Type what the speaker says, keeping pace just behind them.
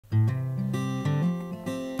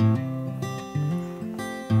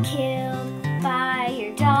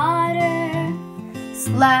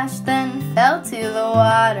Splashed, then fell to the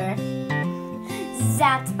water.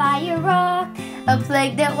 Zapped by a rock, a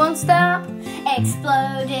plague that won't stop.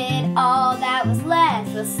 Exploded, all that was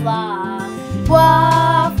left was slop.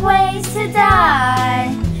 WoF ways to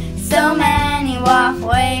die, so many WoF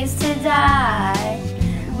ways to die.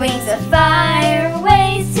 Wings of fire,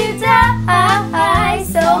 ways to die,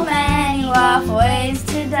 so many WoF ways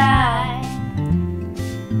to die.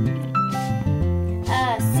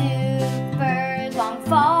 A super long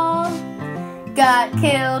fall, got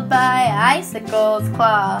killed by Icicle's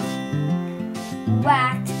claw.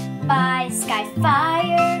 Wacked by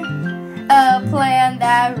Skyfire, a plan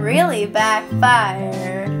that really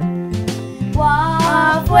backfired.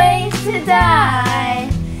 WoF ways to die,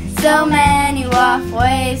 so many WoF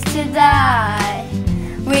ways to die.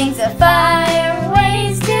 Wings of fire,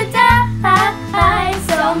 ways to die,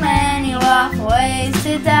 so many WoF ways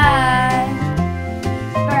to die.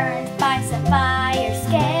 Burned by some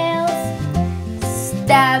firescales,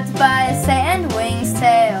 Stabbed by a SandWing's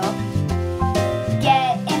tail.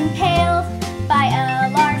 Get impaled by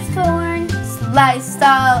a large thorn, Sliced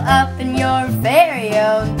all up in your very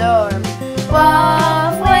own dorm.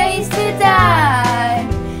 WoF ways to die,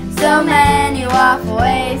 so many WoF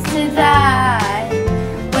ways to die.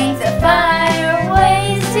 Wings of fire,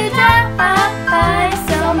 ways to die,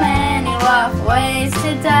 so many WoF ways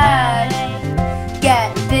to die.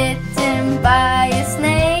 Get bitten by a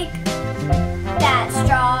snake, that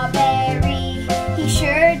strawberry he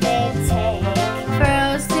sure did take.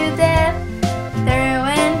 froze to death, through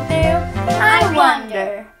and through. I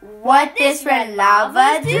wonder what this red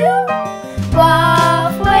lava do?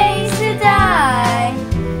 WoF ways to die,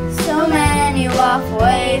 so many WoF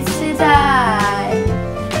ways to die.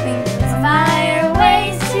 Wings of fire,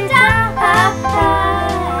 ways to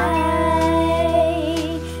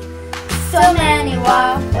die, so many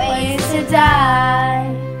WoF ways to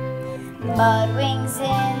die. Mud wings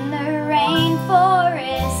in the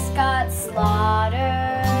rainforest got slaughtered.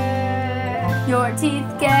 Your teeth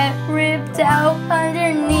get ripped out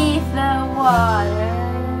underneath the water.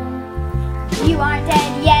 You aren't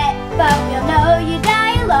dead yet, but we'll know you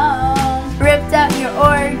die alone. Ripped out your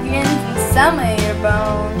organs and some of your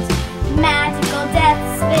bones. Magical death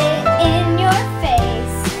spit in your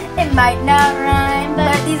face. It might not rhyme,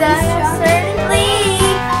 but these are certainly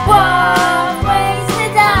WoF ways to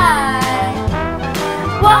die.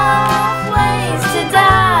 WoF ways to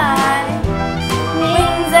die.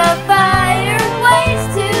 Wings of fire, ways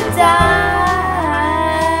to die.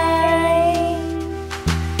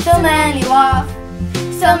 So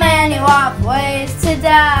many WoF ways to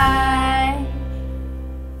die.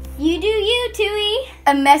 You do you, Tui.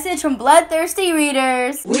 A message from bloodthirsty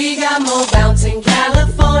readers. We got more bouncing calories.